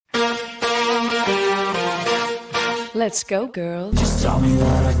Let's go, girls. Just tell me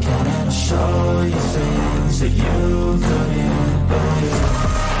that I can and I'll show you things that you couldn't believe.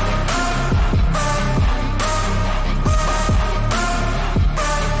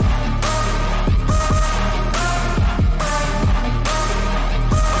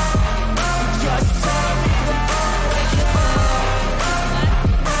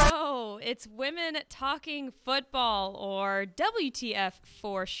 It's Women Talking Football, or WTF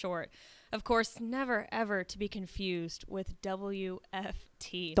for short. Of course, never ever to be confused with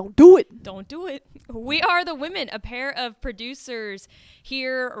WFT. Don't do it. Don't do it. We are the women, a pair of producers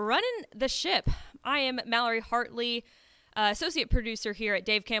here running the ship. I am Mallory Hartley, associate producer here at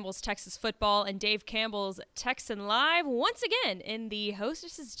Dave Campbell's Texas Football and Dave Campbell's Texan Live, once again in the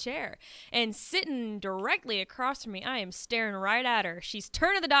hostess's chair. And sitting directly across from me, I am staring right at her. She's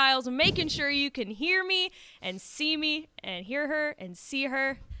turning the dials, making sure you can hear me and see me and hear her and see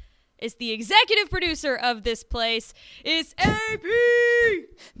her. It's the executive producer of this place. It's AP!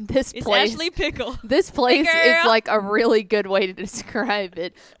 It's Ashley Pickle. This place is like a really good way to describe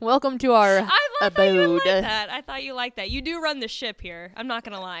it. Welcome to our I thought you would abode. like that. I thought you liked that. You do run the ship here. I'm not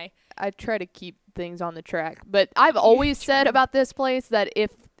going to lie. I try to keep things on the track. But I've always said about this place that if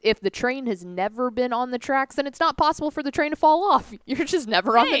the train has never been on the tracks, then it's not possible for the train to fall off. You're just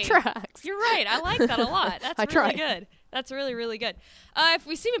never on the tracks. You're right. I like that a lot. That's I really try. good. That's really, really good. If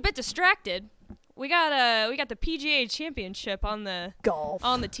we seem a bit distracted, we got the PGA Championship on the golf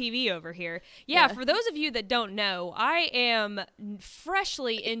on the TV over here. Yeah, for those of you that don't know, I am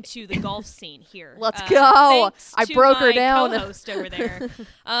freshly into the golf scene here. Let's go. I broke her down. Co-host over there.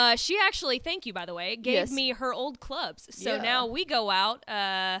 She actually, thank you by the way, gave me her old clubs. So now we go out.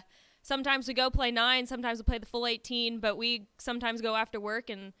 Sometimes we go play 9. Sometimes we play the full 18. But we sometimes go after work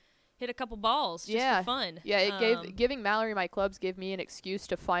and hit a couple balls just for fun. Yeah, it giving Mallory my clubs gave me an excuse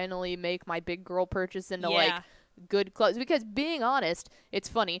to finally make my big girl purchase into like good clubs. Because being honest, it's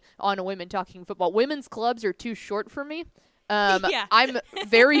funny on Women Talking Football. Women's clubs are too short for me. I'm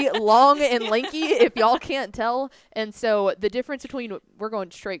very long and lanky, if y'all can't tell. And so the difference between, we're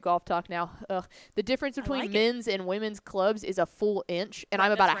going straight golf talk now. The difference between men's and women's clubs is a full inch, and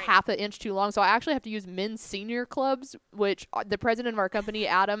I'm about a half an inch too long. So I actually have to use men's senior clubs, which the president of our company,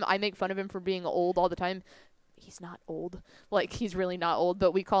 Adam, I make fun of him for being old all the time. He's not old. Like, he's really not old,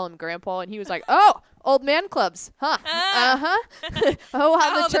 but we call him Grandpa, and he was like, oh, old man clubs. Huh. Oh,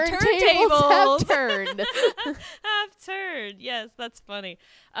 how the turntables have turned. Have turned. Yes, that's funny.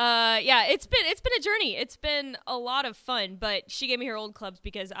 It's been a journey. It's been a lot of fun, but she gave me her old clubs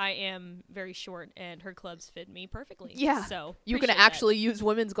because I am very short, and her clubs fit me perfectly. Yeah. So you can actually use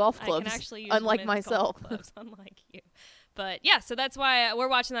women's golf clubs. I can actually use unlike women's myself. golf clubs, unlike you. But yeah, so that's why we're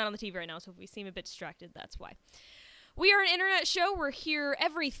watching that on the TV right now. So if we seem a bit distracted, that's why. We are an internet show. We're here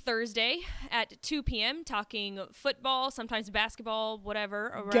every Thursday at 2 p.m. talking football, sometimes basketball, whatever,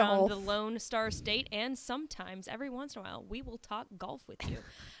 around the Lone Star State. And sometimes, every once in a while, we will talk golf with you.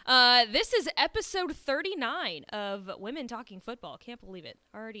 This is episode 39 of Women Talking Football. Can't believe it.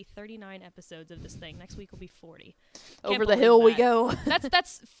 Already 39 episodes of this thing. Next week will be 40. Over the hill we go.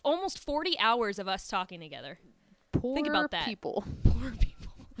 That's almost 40 hours of us talking together. Think about that. People. Poor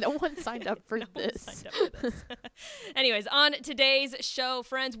people. No one signed up for this. One signed up for this. Anyways, on today's show,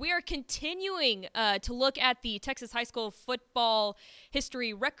 friends, we are continuing to look at the Texas high school football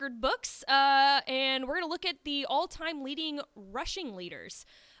history record books, and we're going to look at the all-time leading rushing leaders.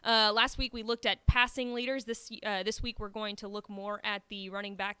 Last week we looked at passing leaders. This week we're going to look more at the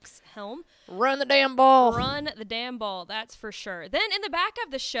running back's helm. Run the damn ball. Run the damn ball, that's for sure. Then in the back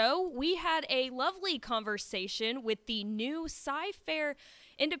of the show, we had a lovely conversation with the new Cy-Fair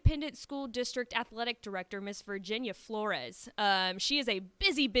Independent School District Athletic Director, Miss Virginia Flores. She is a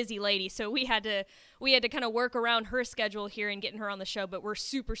busy, busy lady, so we had to kind of work around her schedule here and getting her on the show, but we're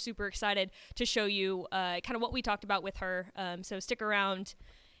super, super excited to show you kind of what we talked about with her. So stick around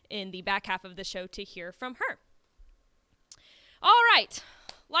in the back half of the show to hear from her. All right.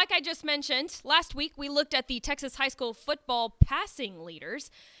 Like I just mentioned, last week we looked at the Texas high school football passing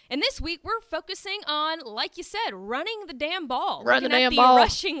leaders. And this week we're focusing on, like you said, running the damn ball. Run the damn ball. ball.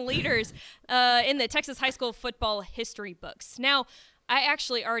 Rushing leaders in the Texas high school football history books. Now, I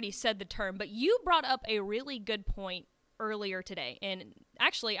actually already said the term, but you brought up a really good point earlier today. And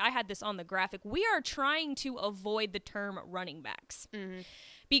actually, I had this on the graphic. We are trying to avoid the term running backs. Mm-hmm.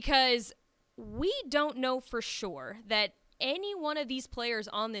 Because we don't know for sure that any one of these players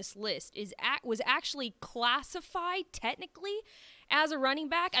on this list was actually classified technically as a running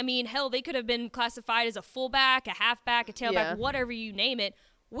back. I mean, hell, they could have been classified as a fullback, a halfback, a tailback, whatever you name it.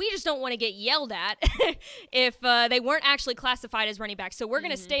 we just don't want to get yelled at if they weren't actually classified as running backs. So we're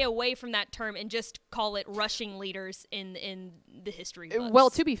going to stay away from that term and just call it rushing leaders in the history books. Well,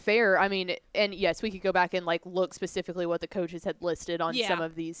 to be fair, I mean, and yes, we could go back and like look specifically what the coaches had listed on some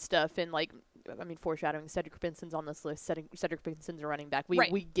of these stuff, and like, I mean, foreshadowing, Cedric Benson's on this list. Cedric Benson's a running back.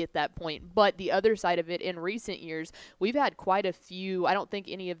 We get that point. But the other side of it, in recent years, we've had quite a few. I don't think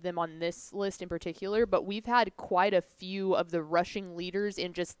any of them on this list in particular, but we've had quite a few of the rushing leaders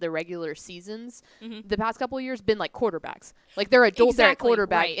in just the regular seasons. The past couple of years been like quarterbacks. Like they're adults at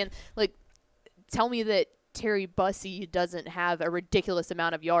quarterback. Right. And like, tell me that Terry Bussey doesn't have a ridiculous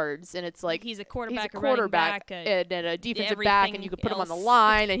amount of yards, and it's like he's a quarterback, and a defensive back, and you could put him on the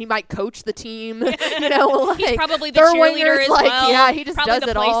line, and he might coach the team. You know, like he's probably the cheerleader as well. Yeah, he just probably does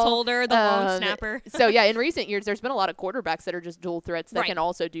the it all. Placeholder, the long snapper. So yeah, in recent years, there's been a lot of quarterbacks that are just dual threats that can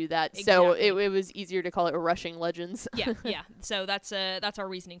also do that. Exactly. So it was easier to call it rushing legends. Yeah. So that's our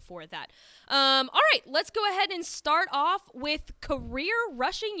reasoning for that. All right, let's go ahead and start off with career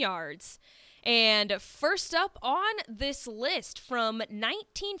rushing yards. And first up on this list from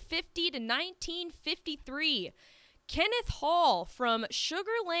 1950 to 1953, Kenneth Hall from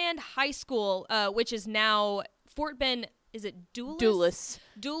Sugar Land High School, which is now Fort Bend, is it Dulles?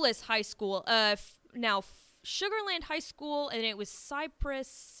 Dulles High School. Now Sugar Land High School, and it was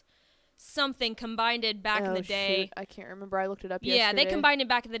Cypress something combined it back in the day. Shoot. I can't remember. I looked it up yesterday. Yeah, they combined it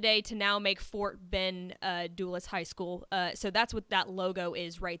back in the day to now make Fort Bend Dulles High School. So that's what that logo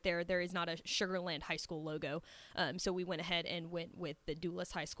is right there. There is not a Sugar Land High School logo. So we went ahead and went with the Dulles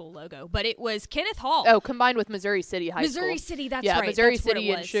High School logo. But it was Kenneth Hall. Oh, combined with Missouri City High School. Missouri City, that's right. Yeah, Missouri that's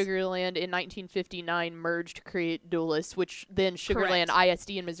City and Sugar Land in 1959 merged to create Dulles, which then Sugar Land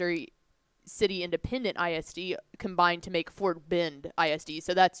ISD and Missouri City Independent ISD combined to make Fort Bend ISD.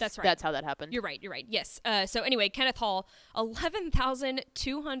 So that's right. That's how that happened. You're right. Yes. So anyway, Kenneth Hall,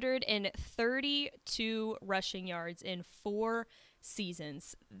 11,232 rushing yards in 4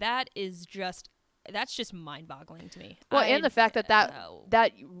 seasons. That's just mind-boggling to me. Well, and the fact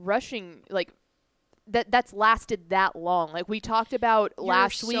that rushing, like, that's lasted that long. Like we talked about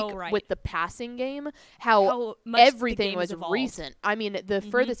last week with the passing game, how everything was recent. I mean, the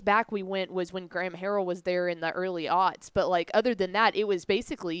furthest back we went was when Graham Harrell was there in the early aughts. But like other than that, it was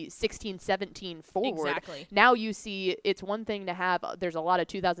basically 16, 17 forward. Exactly. Now you see it's one thing to have, there's a lot of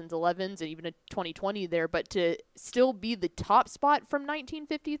 2011s and even a 2020 there, but to still be the top spot from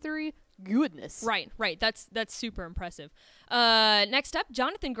 1953, goodness. Right. That's super impressive. Next up,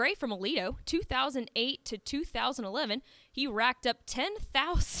 Jonathan Gray from Aledo, 2008 to 2011. He racked up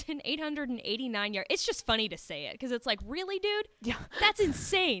 10,889 yards. It's just funny to say it because it's like, really, dude? Yeah. That's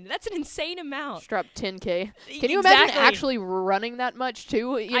insane. That's an insane amount. Strap 10K. Can you imagine actually running that much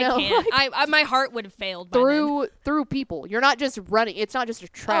too? You know? I can't. My heart would have failed through people. You're not just running. It's not just a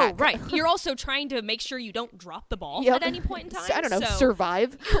track. Oh, right. You're also trying to make sure you don't drop the ball at any point in time. I don't know.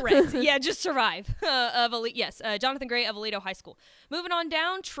 Survive. Correct. Yeah, just survive. Jonathan Gray of Aledo High School. Moving on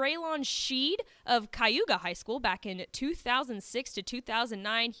down, Traylon Sheed of Cayuga High School back in 2006 to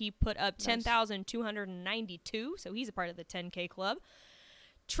 2009. He put up 10,292, so he's a part of the 10K club.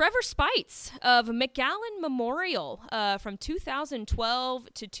 Trevor Spites of McAllen Memorial from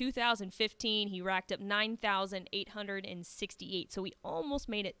 2012 to 2015. He racked up 9,868, so he almost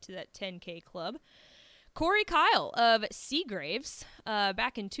made it to that 10K club. Corey Kyle of Seagraves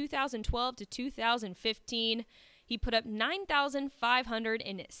back in 2012 to 2015. He put up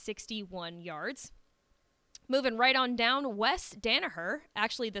 9,561 yards. Moving right on down, Wes Danaher,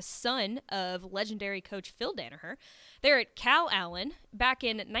 actually the son of legendary coach Phil Danaher. They're at Cal Allen. Back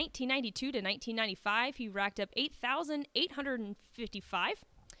in 1992 to 1995, he racked up 8,855.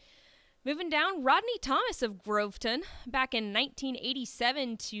 Moving down, Rodney Thomas of Groveton. Back in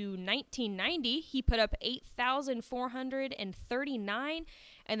 1987 to 1990, he put up 8,439.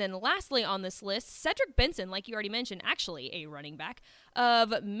 And then lastly on this list, Cedric Benson, like you already mentioned, actually a running back,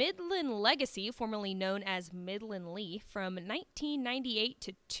 of Midland Legacy, formerly known as Midland Lee, from 1998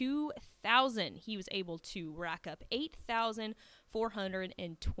 to 2000. He was able to rack up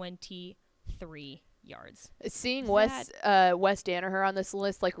 8,423 yards. Seeing Wes Danaher on this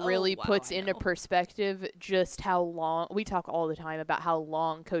list really puts into perspective just how long we talk all the time about how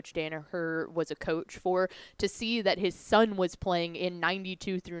long Coach Danaher was a coach for. To see that his son was playing in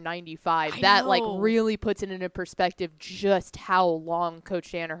 92 through 95, really puts it into perspective just how long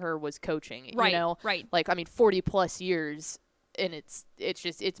Coach Danaher was coaching. Right, you know? Right. 40 plus years. And it's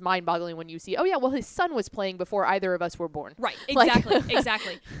mind-boggling when you see, his son was playing before either of us were born. Right, exactly.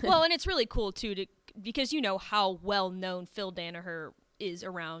 Well, and it's really cool, too, because you know how well-known Phil Danaher is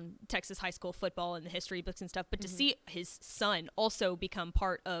around Texas high school football and the history books and stuff, but to see his son also become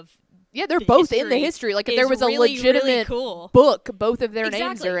part of they're both in the history. Like, if there was a legitimate really cool book, both of their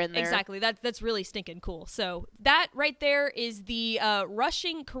names are in there. Exactly. That's really stinking cool. So that right there is the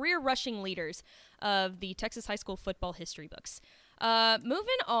career rushing leaders of the Texas high school football history books.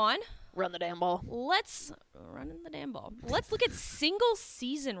 Moving on. Run the damn ball. Let's look at single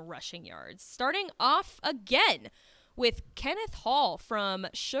season rushing yards. Starting off again with Kenneth Hall from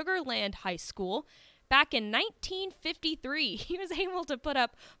Sugar Land High School. Back in 1953, he was able to put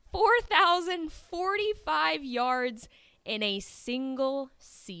up 4,045 yards in a single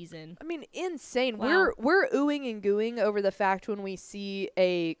season. I mean, insane. Wow. We're oohing and gooing over the fact when we see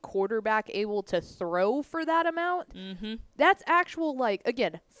a quarterback able to throw for that amount. Mm-hmm. That's actual, like,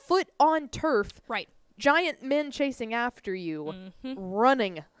 again, foot on turf. Right. Giant men chasing after you,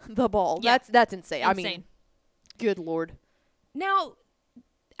 running the ball. Yeah. That's insane. I Insane. mean, good Lord. Now,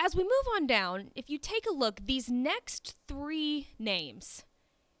 as we move on down, if you take a look, these next three names,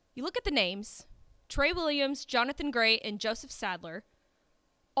 you look at the names, Trey Williams, Jonathan Gray, and Joseph Sadler,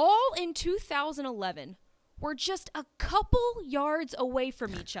 all in 2011, were just a couple yards away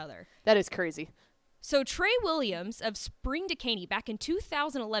from each other. That is crazy. So Trey Williams of Spring Decaney back in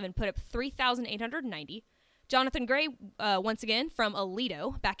 2011 put up 3,890. Jonathan Gray, once again, from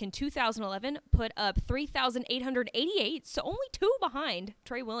Aledo, back in 2011, put up 3,888, so only two behind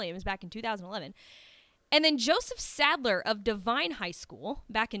Trey Williams back in 2011. And then Joseph Sadler of Divine High School,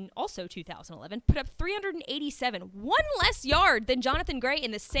 back in also 2011, put up 387, one less yard than Jonathan Gray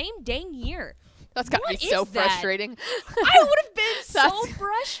in the same dang year. That's got to be so frustrating. I would have been so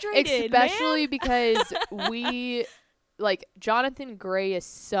frustrated, especially man. because Jonathan Gray is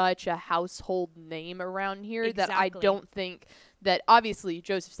such a household name around here that I don't think that, obviously,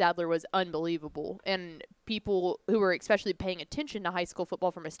 Joseph Sadler was unbelievable. And people who were especially paying attention to high school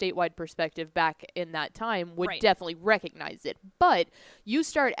football from a statewide perspective back in that time would definitely recognize it. But you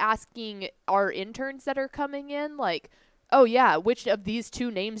start asking our interns that are coming in, like, oh, yeah, which of these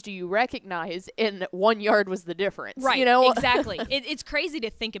two names do you recognize? And 1 yard was the difference. Right, you know? Exactly. It's crazy to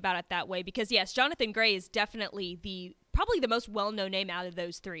think about it that way because, yes, Jonathan Gray is definitely probably the most well-known name out of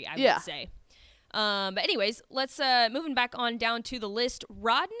those three, I would say. But anyways, let's moving back on down to the list.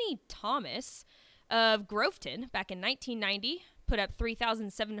 Rodney Thomas of Groveton back in 1990 put up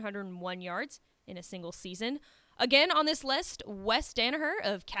 3,701 yards in a single season. Again on this list, Wes Danaher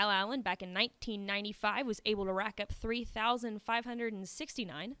of Cal Allen back in 1995 was able to rack up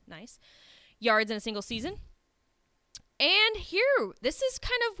 3,569 yards in a single season. And here, this is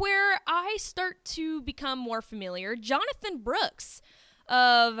kind of where I start to become more familiar. Jonathan Brooks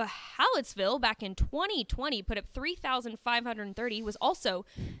of Hallettsville back in 2020 put up 3,530, was also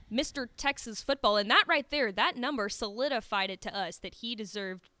Mr. Texas football. And that right there, that number solidified it to us that he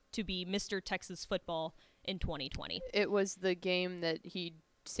deserved to be Mr. Texas football in 2020. It was the game that he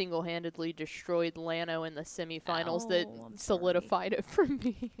single-handedly destroyed Llano in the semifinals that solidified it for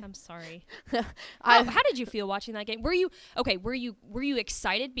me. I'm sorry. How did you feel watching that game? Were you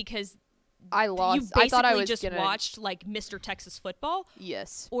excited because I lost? You basically I thought I was just watched like Mr. Texas football?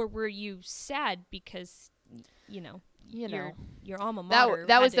 Yes. Or were you sad because your alma that mater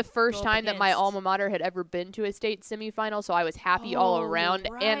that was the first time that my alma mater had ever been to a state semifinal, so I was happy all around.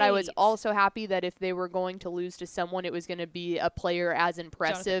 Right. And I was also happy that if they were going to lose to someone, it was going to be a player as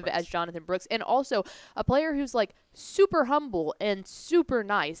impressive as Jonathan Brooks, and also a player who's like super humble and super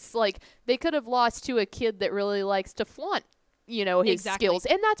nice. Like, they could have lost to a kid that really likes to flaunt his skills,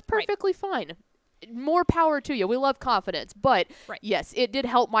 and that's perfectly fine. More power to you. We love confidence. But, yes, it did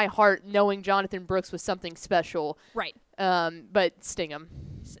help my heart knowing Jonathan Brooks was something special. Right. But sting him.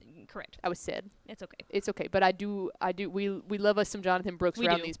 Correct. I was sad. It's okay. It's okay. But we love us some Jonathan Brooks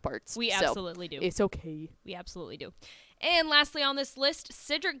around these parts. We absolutely do. It's okay. We absolutely do. And lastly on this list,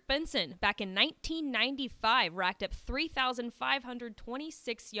 Cedric Benson, back in 1995, racked up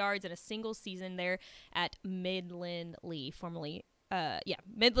 3,526 yards in a single season there at Midland Lee, formerly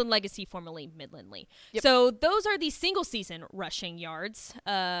Midland Legacy, formerly Midland Lee. Yep. So those are the single season rushing yards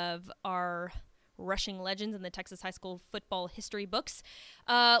of our rushing legends in the Texas high school football history books.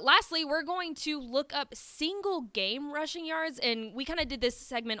 Lastly, we're going to look up single game rushing yards, and we kind of did this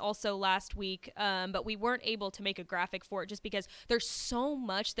segment also last week, but we weren't able to make a graphic for it just because there's so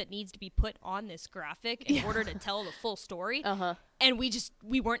much that needs to be put on this graphic in order to tell the full story, and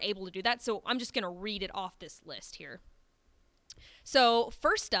we weren't able to do that, so I'm just going to read it off this list here. So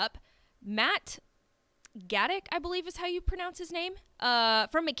first up, Matt Gaddick, I believe is how you pronounce his name,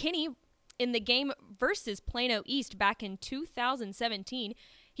 from McKinney. In the game versus Plano East back in 2017,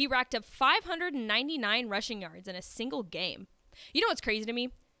 he racked up 599 rushing yards in a single game. You know what's crazy to me?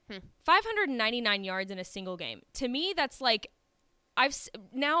 599 yards in a single game. To me, that's like,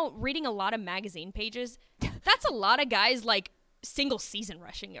 now reading a lot of magazine pages, that's a lot of guys like single season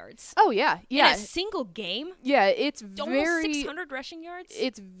rushing yards. Oh yeah. In a single game? Yeah, it's almost 600 rushing yards.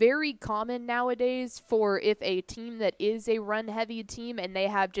 It's very common nowadays for if a team that is a run heavy team and they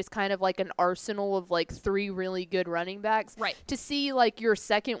have just kind of like an arsenal of like 3 really good running backs, right, to see like your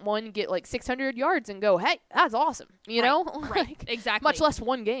second one get like 600 yards and go, hey, that's awesome. You know? Right. Like, exactly. Much less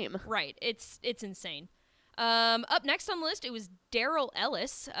one game. Right. It's insane. Up next on the list, it was Darrell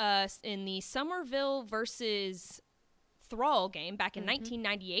Ellis in the Somerville versus Thrall game back in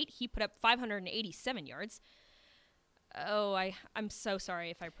 1998. He put up 587 yards. Oh, I'm so sorry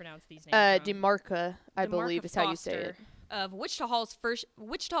if I pronounce these names wrong. DeMarca, I believe is how you say it. Of Wichita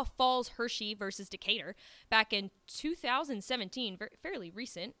Falls Hershey versus Decatur back in 2017, fairly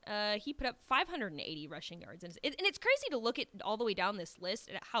recent. He put up 580 rushing yards, and it's crazy to look at all the way down this list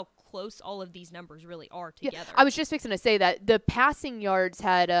at how close all of these numbers really are together. Yeah, I was just fixing to say that the passing yards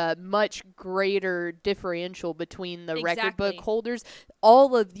had a much greater differential between the record book holders.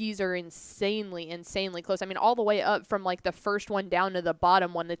 All of these are insanely close. I mean, all the way up from like the first one down to the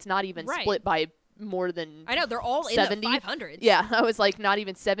bottom one that's not even split by more than I know, they're all 70. In the 500s. Yeah, I was like not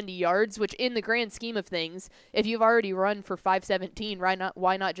even 70 yards, which in the grand scheme of things, if you've already run for 517,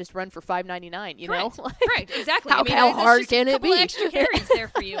 why not just run for 599, you know? Correct, exactly. How hard can it be? Extra carries there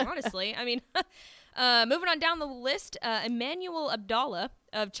for you, honestly. I mean, moving on down the list, Emmanuel Abdallah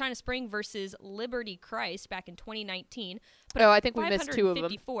of China Spring versus Liberty Christ back in 2019. I think we missed 2 of them.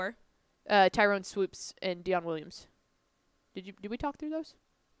 554. Tyrone Swoops and Deion Williams. Did we talk through those?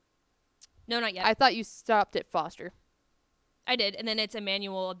 No, not yet. I thought you stopped at Foster. I did, and then it's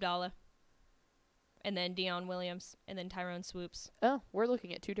Emmanuel Abdallah, and then Deion Williams, and then Tyrone Swoops. Oh, we're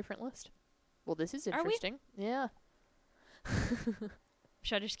looking at 2 different lists. Well, this is interesting. Yeah.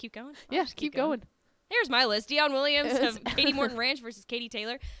 Should I just keep going? Yeah, keep going. Here's my list. Deion Williams of Katie Morton Ranch versus Katie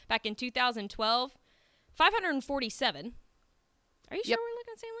Taylor back in 2012. 547. Are you sure we're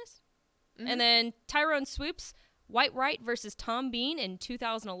looking at the same list? Mm-hmm. And then Tyrone Swoops, White Wright versus Tom Bean in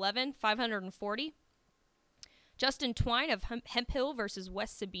 2011, 540. Justin Twine of Hemp Hill versus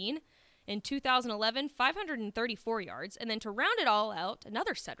West Sabine in 2011, 534 yards. And then to round it all out,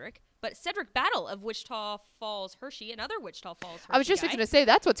 another Cedric Battle of Wichita Falls Hershey, another Wichita Falls Hershey I was just going to say,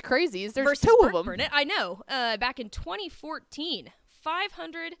 that's what's crazy, is there's 2 of them. Burnett, I know. Back in 2014,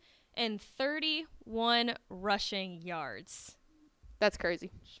 531 rushing yards. That's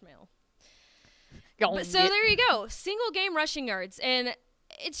crazy. Schmale. There you go. Single game rushing yards. And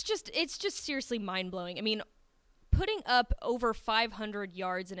it's just seriously mind-blowing. I mean, putting up over 500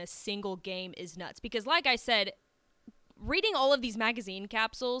 yards in a single game is nuts. Because like I said, reading all of these magazine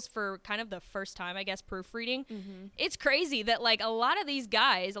capsules for kind of the first time, I guess, proofreading, it's crazy that like a lot of these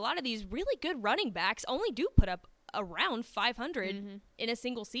guys, a lot of these really good running backs only do put up around 500 in a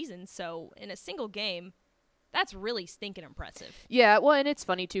single season. So in a single game, that's really stinking impressive. Yeah, well, and it's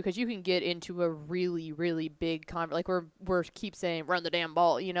funny, too, because you can get into a really, really big like we're keep saying, run the damn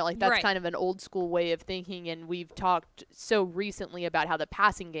ball, you know, like that's kind of an old school way of thinking, and we've talked so recently about how the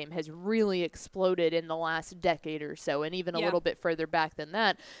passing game has really exploded in the last decade or so, and even a little bit further back than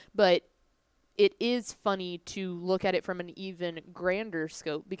that, but it is funny to look at it from an even grander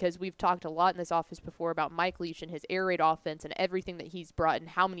scope, because we've talked a lot in this office before about Mike Leach and his air raid offense and everything that he's brought and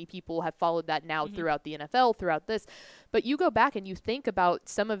how many people have followed that now throughout the NFL, throughout this. But you go back and you think about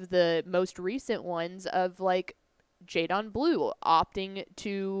some of the most recent ones of like Jadon Blue opting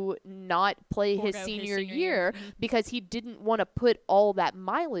to not play his senior year because he didn't want to put all that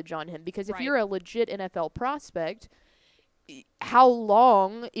mileage on him. Because if you're a legit NFL prospect, how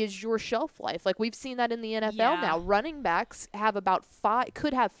long is your shelf life? Like we've seen that in the NFL now. Running backs have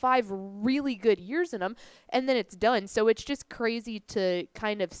could have 5 really good years in them, and then it's done. So it's just crazy to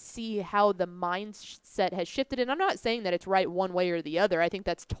kind of see how the mindset has shifted. And I'm not saying that it's right one way or the other. I think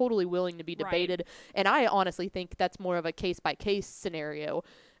that's totally willing to be debated. And I honestly think that's more of a case-by-case scenario.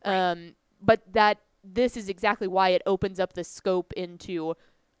 But that this is exactly why it opens up the scope into,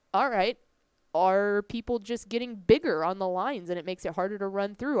 all right, are people just getting bigger on the lines and it makes it harder to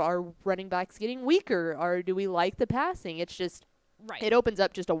run through? Are running backs getting weaker? Or do we like the passing? It's just, it opens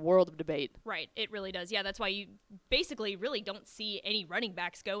up just a world of debate. Right, it really does. Yeah, that's why you basically really don't see any running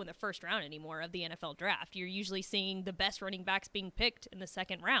backs go in the first round anymore of the NFL draft. You're usually seeing the best running backs being picked in the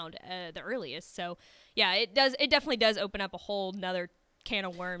second round, the earliest. So, yeah, it definitely does open up a whole nother can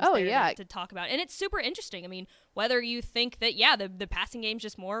of worms to talk about. And it's super interesting. I mean, whether you think that, the passing game's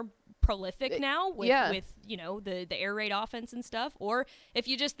just more prolific now with you know, the air raid offense and stuff, or if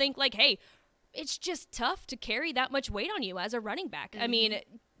you just think like, hey, it's just tough to carry that much weight on you as a running back. I mean,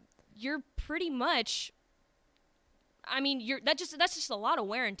 you're pretty much, that's just a lot of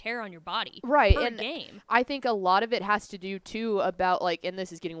wear and tear on your body per game. I think a lot of it has to do too about and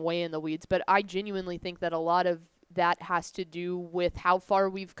this is getting way in the weeds, but I genuinely think that a lot of that has to do with how far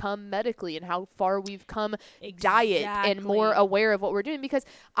we've come medically and how far we've come diet and more aware of what we're doing. Because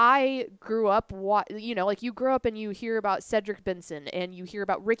I grew up, you grow up and you hear about Cedric Benson and you hear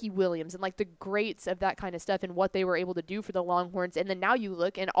about Ricky Williams and the greats of that kind of stuff and what they were able to do for the Longhorns. And then now you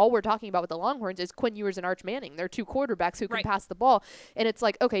look and all we're talking about with the Longhorns is Quinn Ewers and Arch Manning. They're two quarterbacks who can pass the ball. And it's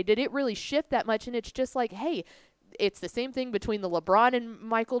okay, did it really shift that much? And it's just hey, it's the same thing between the LeBron and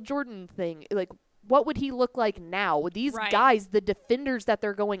Michael Jordan thing. What would he look like now? These guys, the defenders that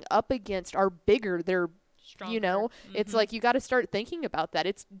they're going up against are bigger. They're stronger. It's you got to start thinking about that.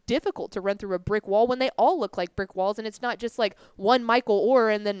 It's difficult to run through a brick wall when they all look like brick walls, and it's not just one Michael Orr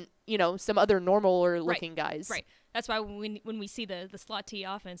and then, some other normal looking guys. Right. That's why when we see the slot T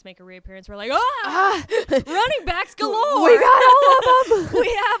offense make a reappearance, we're like, running backs galore. We got all of them. We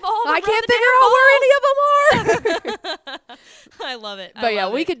have all the I can't figure out where any of them are. I love it.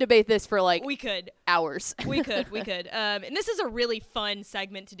 But we could debate this for we could hours. We could. And this is a really fun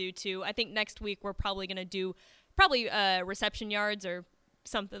segment to do too. I think next week we're probably going to do reception yards or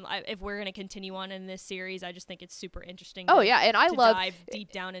something. If we're going to continue on in this series, I just think it's super interesting. And I love dive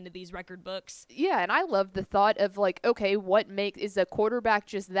deep down into these record books. Yeah, and I love the thought of okay, is a quarterback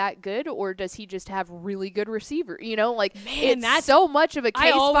just that good, or does he just have really good receiver? It's so much of a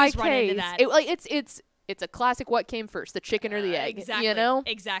case by case. It's a classic. What came first, the chicken or the egg? Exactly.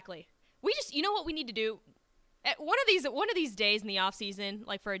 Exactly. We just, what we need to do. One of these days in the off season,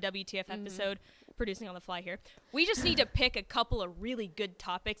 for a WTF episode. Producing on the fly here. We just need to pick a couple of really good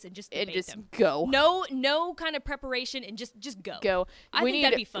topics and just debate them. Go. No kind of preparation and just go. Go. I think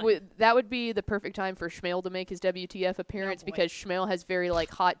that'd be fun. That would be the perfect time for Schmale to make his WTF appearance because Schmale has very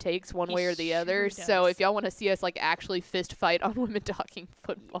hot takes one way or the other. Sure so if y'all want to see us actually fist fight on women talking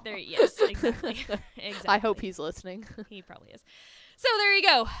football. Yes, exactly. I hope he's listening. He probably is. So there you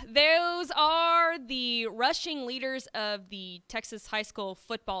go. Those are the rushing leaders of the Texas high school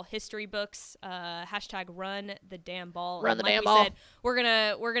football history books. Hashtag run the damn ball. Run the damn ball. Said, we're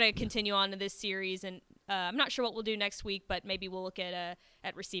gonna continue on to this series, and I'm not sure what we'll do next week, but maybe we'll look at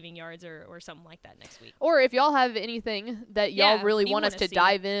receiving yards or something like that next week. Or if y'all have anything that y'all really want us to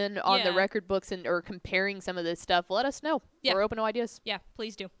dive in on the record books or comparing some of this stuff, let us know. Yeah. We're open to ideas. Yeah,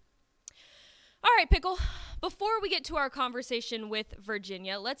 please do. All right, Pickle. Before we get to our conversation with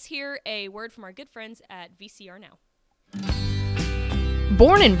Virginia, let's hear a word from our good friends at VCR Now.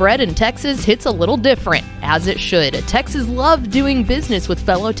 Born and bred in Texas hits a little different, as it should. Texas loves doing business with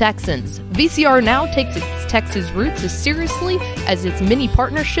fellow Texans. VCR Now takes its Texas roots as seriously as its many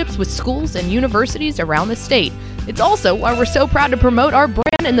partnerships with schools and universities around the state. It's also why we're so proud to promote our brand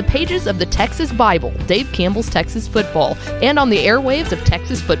in the pages of the Texas Bible, Dave Campbell's Texas Football, and on the airwaves of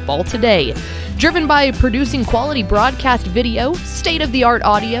Texas Football Today. Driven by producing quality broadcast video, state-of-the-art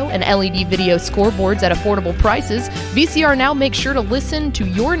audio, and LED video scoreboards at affordable prices, VCR Now makes sure to listen to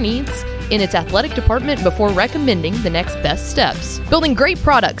your needs in its athletic department before recommending the next best steps. Building great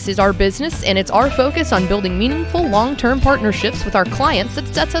products is our business, and it's our focus on building meaningful, long-term partnerships with our clients that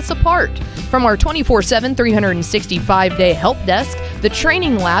sets us apart. From our 24/7, 365-day help desk, the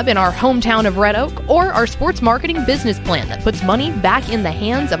training lab in our hometown of Red Oak, or our sports marketing business plan that puts money back in the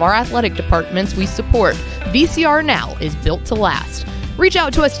hands of our athletic departments we support, VCR Now is built to last. Reach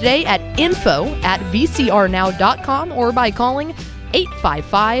out to us today at info@vcrnow.com or by calling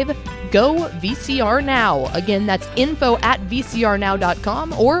 855-GO-VCR-NOW. Again, that's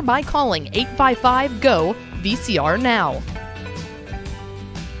info@vcrnow.com or by calling 855-GO-VCR-NOW.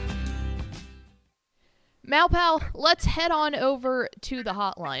 MalPal, let's head on over to the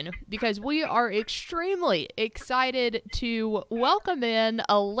hotline because we are extremely excited to welcome in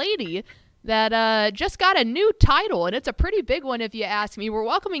a lady that just got a new title, and it's a pretty big one if you ask me. We're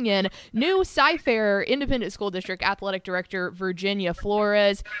welcoming in new Cy-Fair Independent School District Athletic Director Virginia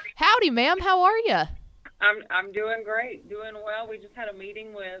Flores. Howdy, ma'am. How are you? I'm doing great, doing well. We just had a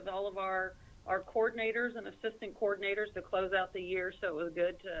meeting with all of our coordinators and assistant coordinators to close out the year, so it was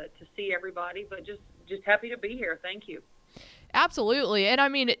good to see everybody, but just happy to be here. Thank you. Absolutely. And I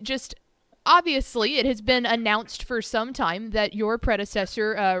mean, just obviously, it has been announced for some time that your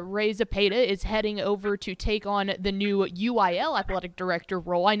predecessor, Ray Zapata, is heading over to take on the new UIL athletic director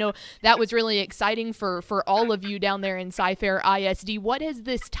role. I know that was really exciting for all of you down there in Cy-Fair ISD. What has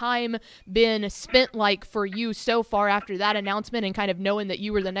this time been spent like for you so far after that announcement and kind of knowing that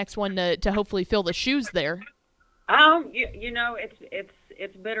you were the next one to hopefully fill the shoes there? You know,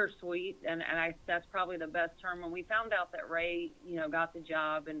 it's bittersweet, and that's probably the best term. When we found out that Ray, got the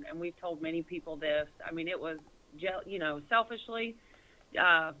job, and we've told many people this, I mean, it was, selfishly,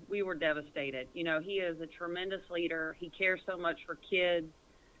 we were devastated. He is a tremendous leader. He cares so much for kids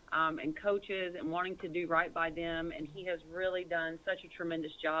and coaches and wanting to do right by them, and he has really done such a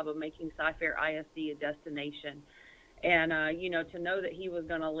tremendous job of making Cy-Fair ISD a destination. And, to know that he was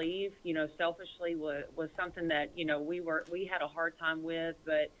going to leave, selfishly was something that, we had a hard time with.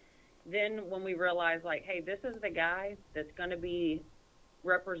 But then when we realized, like, hey, this is the guy that's going to be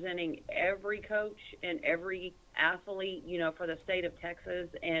representing every coach and every athlete, for the state of Texas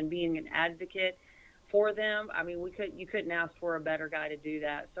and being an advocate for them. I mean, you couldn't ask for a better guy to do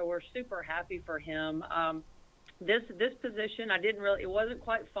that. So we're super happy for him. This position, it wasn't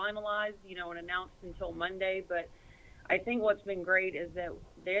quite finalized, and announced until Monday, but I think what's been great is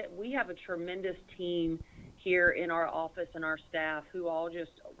that we have a tremendous team here in our office and our staff who all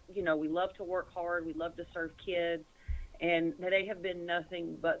just, we love to work hard. We love to serve kids, and they have been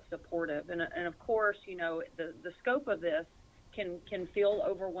nothing but supportive. And of course, the scope of this can feel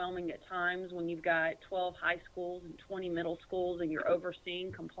overwhelming at times when you've got 12 high schools and 20 middle schools and you're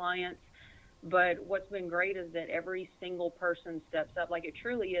overseeing compliance. But what's been great is that every single person steps up. Like, it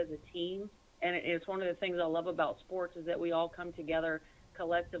truly is a team. And it's one of the things I love about sports is that we all come together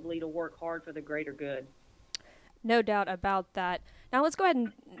collectively to work hard for the greater good. No doubt about that. Now let's go ahead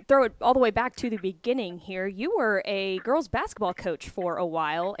and throw it all the way back to the beginning here. You were a girls basketball coach for a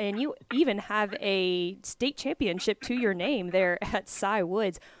while, and you even have a state championship to your name there at Cy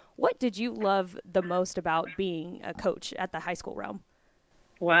Woods. What did you love the most about being a coach at the high school realm?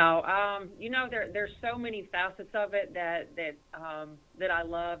 Wow. There's so many facets of it that I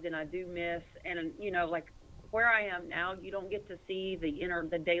loved and I do miss. And, like where I am now, you don't get to see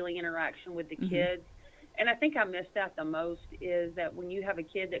the daily interaction with the kids. And I think I miss that the most, is that when you have a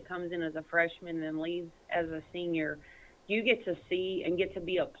kid that comes in as a freshman and then leaves as a senior, you get to see and get to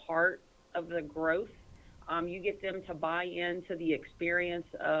be a part of the growth. You get them to buy into the experience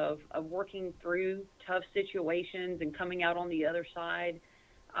of working through tough situations and coming out on the other side.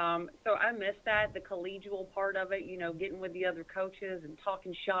 So I miss that, the collegial part of it, getting with the other coaches and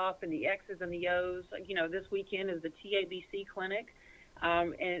talking shop and the X's and the O's. This weekend is the TABC clinic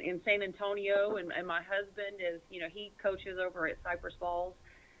in San Antonio, and my husband is, he coaches over at Cypress Falls.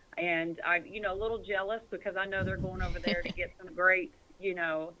 And I'm, a little jealous because I know they're going over there to get some great,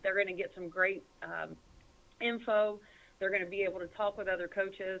 they're going to get some great info. They're going to be able to talk with other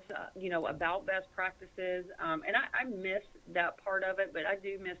coaches, about best practices. And I miss that part of it, but I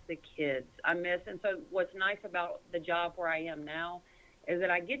do miss the kids. And so what's nice about the job where I am now is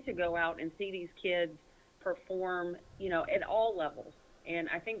that I get to go out and see these kids perform, at all levels. And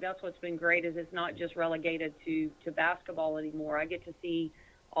I think that's what's been great, is it's not just relegated to basketball anymore. I get to see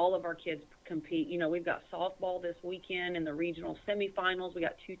all of our kids compete. We've got softball this weekend in the regional semifinals. We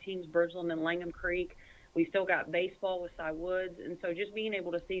got two teams, Bridgeland and Langham Creek. We still got baseball with Cy Woods. And so just being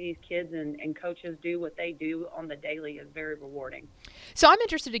able to see these kids and coaches do what they do on the daily is very rewarding. So I'm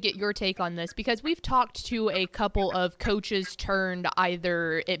interested to get your take on this, because we've talked to a couple of coaches turned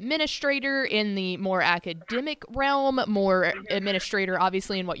either administrator in the more academic realm, more administrator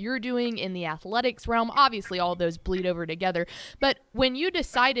obviously in what you're doing in the athletics realm. Obviously all those bleed over together. But when you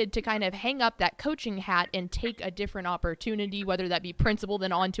decided to kind of hang up that coaching hat and take a different opportunity, whether that be principal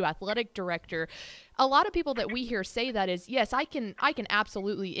then on to athletic director, a lot of people that we hear say that is, yes, I can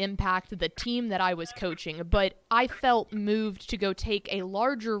absolutely impact the team that I was coaching, but I felt moved to go take a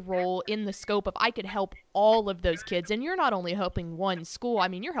larger role in the scope of I could help all of those kids. And you're not only helping one school, I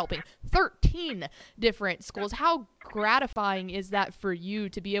mean, you're helping 13 different schools. How gratifying is that for you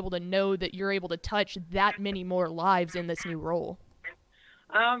to be able to know that you're able to touch that many more lives in this new role?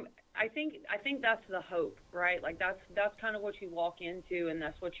 I think that's the hope, right? Like that's kind of what you walk into, and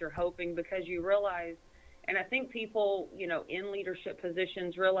that's what you're hoping, because you realize, and I think people, in leadership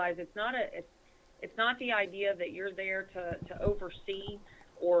positions realize it's not the idea that you're there to oversee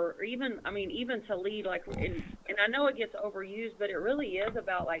or even to lead, like, and I know it gets overused, but it really is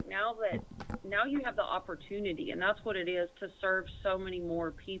about, like, now you have the opportunity, and that's what it is, to serve so many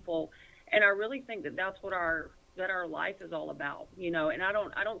more people. And I really think that that's what our life is all about, and I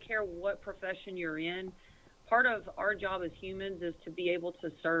don't care what profession you're in. Part of our job as humans is to be able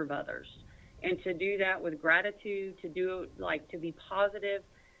to serve others, and to do that with gratitude, to be positive,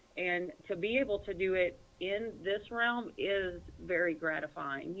 and to be able to do it in this realm is very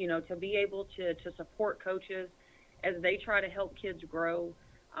gratifying, to be able to support coaches as they try to help kids grow,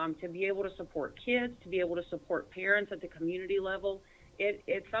 to be able to support kids, to be able to support parents at the community level.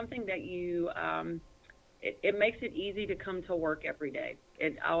 It's something that it makes it easy to come to work every day.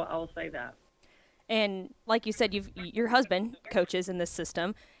 I'll say that. And like you said, your husband coaches in this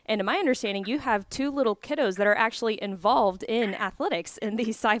system. And to my understanding, you have 2 little kiddos that are actually involved in athletics in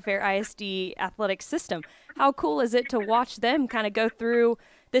the Cy-Fair ISD athletic system. How cool is it to watch them kind of go through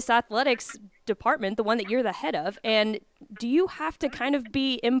this athletics department, the one that you're the head of? And do you have to kind of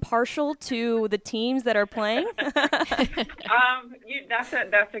be impartial to the teams that are playing? That's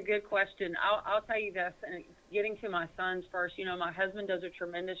a good question. I'll tell you this, and getting to my sons first, my husband does a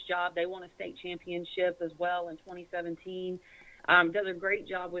tremendous job. They won a state championship as well in 2017. Does a great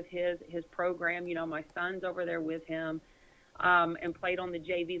job with his program. My son's over there with him, and played on the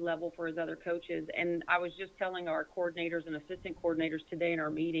JV level for his other coaches. And I was just telling our coordinators and assistant coordinators today in our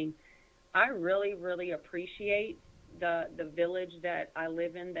meeting, I really, really appreciate the village that I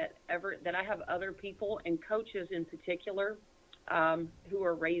live in, that I have other people and coaches in particular who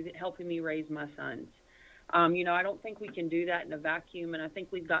are helping me raise my sons. I don't think we can do that in a vacuum, and I think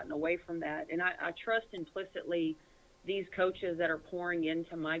we've gotten away from that. And I trust implicitly these coaches that are pouring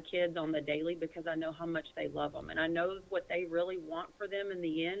into my kids on the daily, because I know how much they love them. And I know what they really want for them in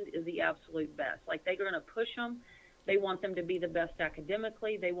the end is the absolute best. Like, they're going to push them. They want them to be the best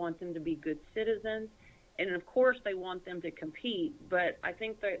academically. They want them to be good citizens. And, of course, they want them to compete. But I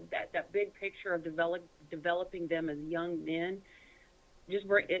think that big picture of developing them as young men,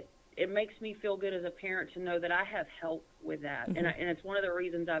 it makes me feel good as a parent to know that I have help with that. Mm-hmm. And it's one of the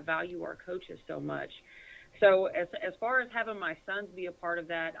reasons I value our coaches so much. So as far as having my sons be a part of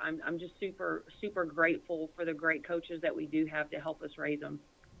that, I'm just super, super grateful for the great coaches that we do have to help us raise them.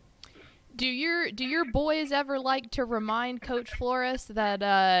 Do your boys ever like to remind Coach Flores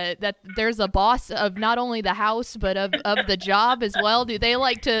that there's a boss of not only the house but of the job as well? Do they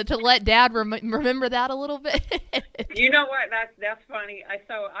like to let Dad remember that a little bit? You know what? That's funny.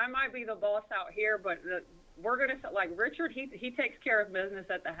 So I might be the boss out here, but we're gonna, like, Richard. He takes care of business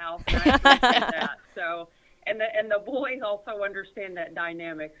at the house. And I appreciate that. So. And the boys also understand that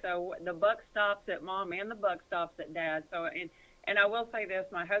dynamic. So the buck stops at Mom and the buck stops at Dad. So and I will say this,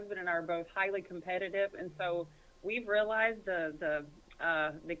 my husband and I are both highly competitive, and so we've realized the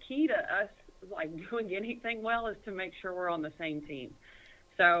key to us, like, doing anything well is to make sure we're on the same team.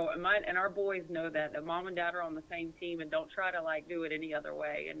 So and our boys know that Mom and Dad are on the same team, and don't try to, like, do it any other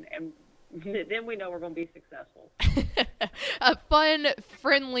way. And then we know we're going to be successful. A fun,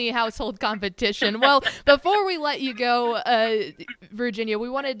 friendly household competition. Well, before we let you go, Virginia, we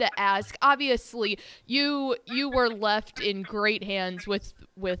wanted to ask, obviously, you were left in great hands with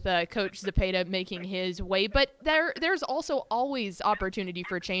Coach Zepeda making his way, but there's also always opportunity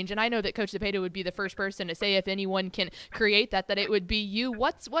for change, and I know that Coach Zepeda would be the first person to say if anyone can create that it would be you.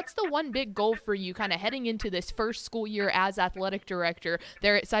 What's the one big goal for you kind of heading into this first school year as athletic director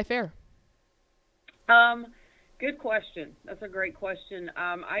there at Cy-Fair? Good question. That's a great question.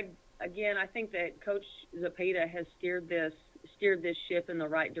 I think that Coach Zepeda has steered this ship in the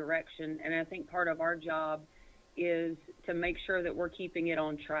right direction, and I think part of our job is to make sure that we're keeping it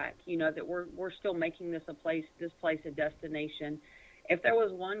on track. That we're still making this place a destination. If there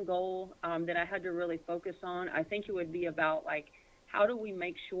was one goal that I had to really focus on, I think it would be about, like, how do we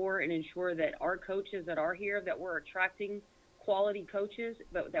make sure and ensure that our coaches that are here, that we're attracting quality coaches,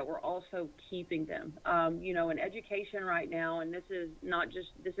 but that we're also keeping them. In education right now, and this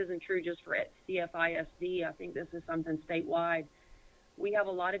isn't true just for CFISD. I think this is something statewide. We have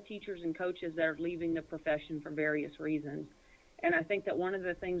a lot of teachers and coaches that are leaving the profession for various reasons. And I think that one of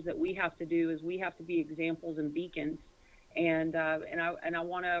the things that we have to do is we have to be examples and beacons. And I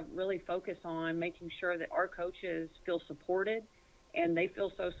want to really focus on making sure that our coaches feel supported, and they feel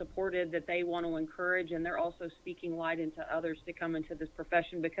so supported that they want to encourage, and they're also speaking light into others to come into this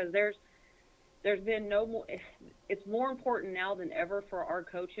profession, because there's been no more. It's more important now than ever for our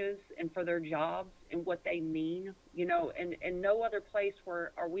coaches and for their jobs and what they mean, and no other place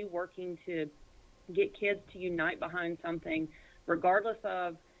where are we working to get kids to unite behind something, regardless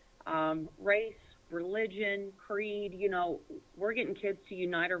of race, religion, creed. We're getting kids to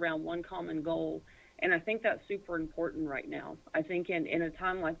unite around one common goal. And I think that's super important right now, I think, in a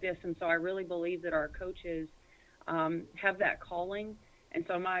time like this. And so I really believe that our coaches have that calling. And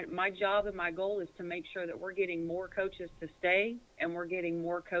so my job and my goal is to make sure that we're getting more coaches to stay, and we're getting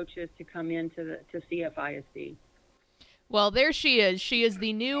more coaches to come into to CFISD. Well, there she is. She is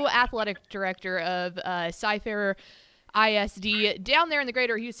the new athletic director of Cy-Fair ISD down there in the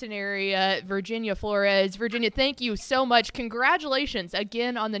greater Houston area, Virginia Flores. Virginia, thank you so much. Congratulations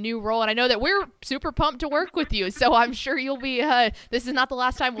again on the new role. And I know that we're super pumped to work with you, so I'm sure you'll be, this is not the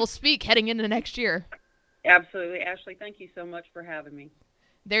last time we'll speak heading into next year. Absolutely. Ashley, thank you so much for having me.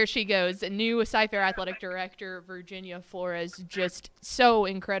 There she goes, new Cy-Fair Athletic Director Virginia Flores. Just so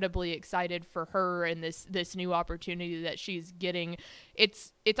incredibly excited for her and this new opportunity that she's getting.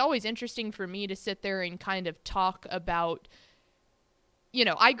 It's always interesting for me to sit there and kind of talk about,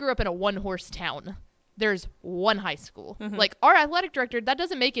 I grew up in a one-horse town. There's one high school. Mm-hmm. Like, our athletic director, that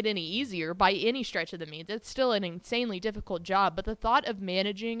doesn't make it any easier by any stretch of the means. It's still an insanely difficult job. But the thought of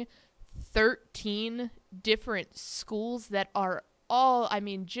managing 13 different schools that are all,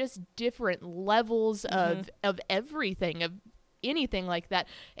 just different levels of everything, of anything like that,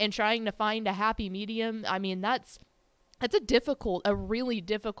 and trying to find a happy medium, that's a really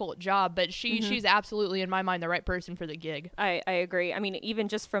difficult job, but she's absolutely, in my mind, the right person for the gig. I agree. Even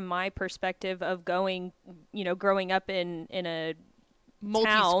just from my perspective of growing up in a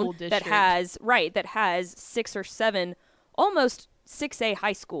multi-school town district that has 6 or 7 almost 6A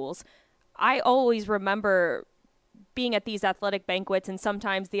high schools, I always remember being at these athletic banquets, and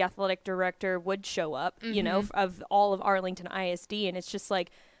sometimes the athletic director would show up, of all of Arlington ISD, and it's just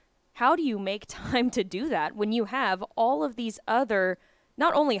like, how do you make time to do that when you have all of these other,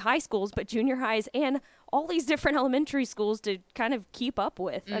 not only high schools, but junior highs and all these different elementary schools to kind of keep up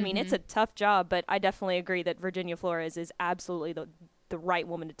with? It's a tough job, but I definitely agree that Virginia Flores is absolutely the right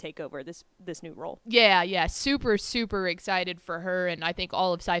woman to take over this new role. Yeah. Super, super excited for her. And I think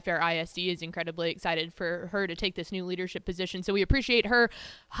all of Cy-Fair ISD is incredibly excited for her to take this new leadership position. So we appreciate her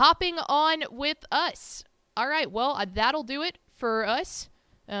hopping on with us. All right. Well, that'll do it for us.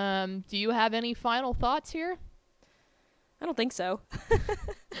 Do you have any final thoughts here? I don't think so.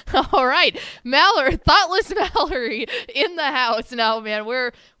 All right. Thoughtless Mallory in the house. No, man,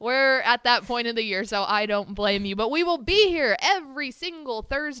 we're at that point in the year, so I don't blame you. But we will be here every single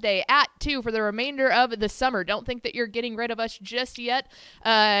Thursday at 2 for the remainder of the summer. Don't think that you're getting rid of us just yet.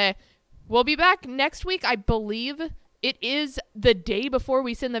 We'll be back next week, I believe. It is the day before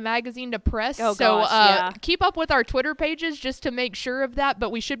we send the magazine to press, keep up with our Twitter pages just to make sure of that,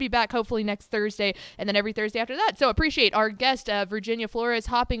 but we should be back hopefully next Thursday and then every Thursday after that. So appreciate our guest, Virginia Flores,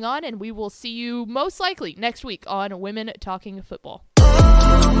 hopping on, and we will see you most likely next week on Women Talking Football.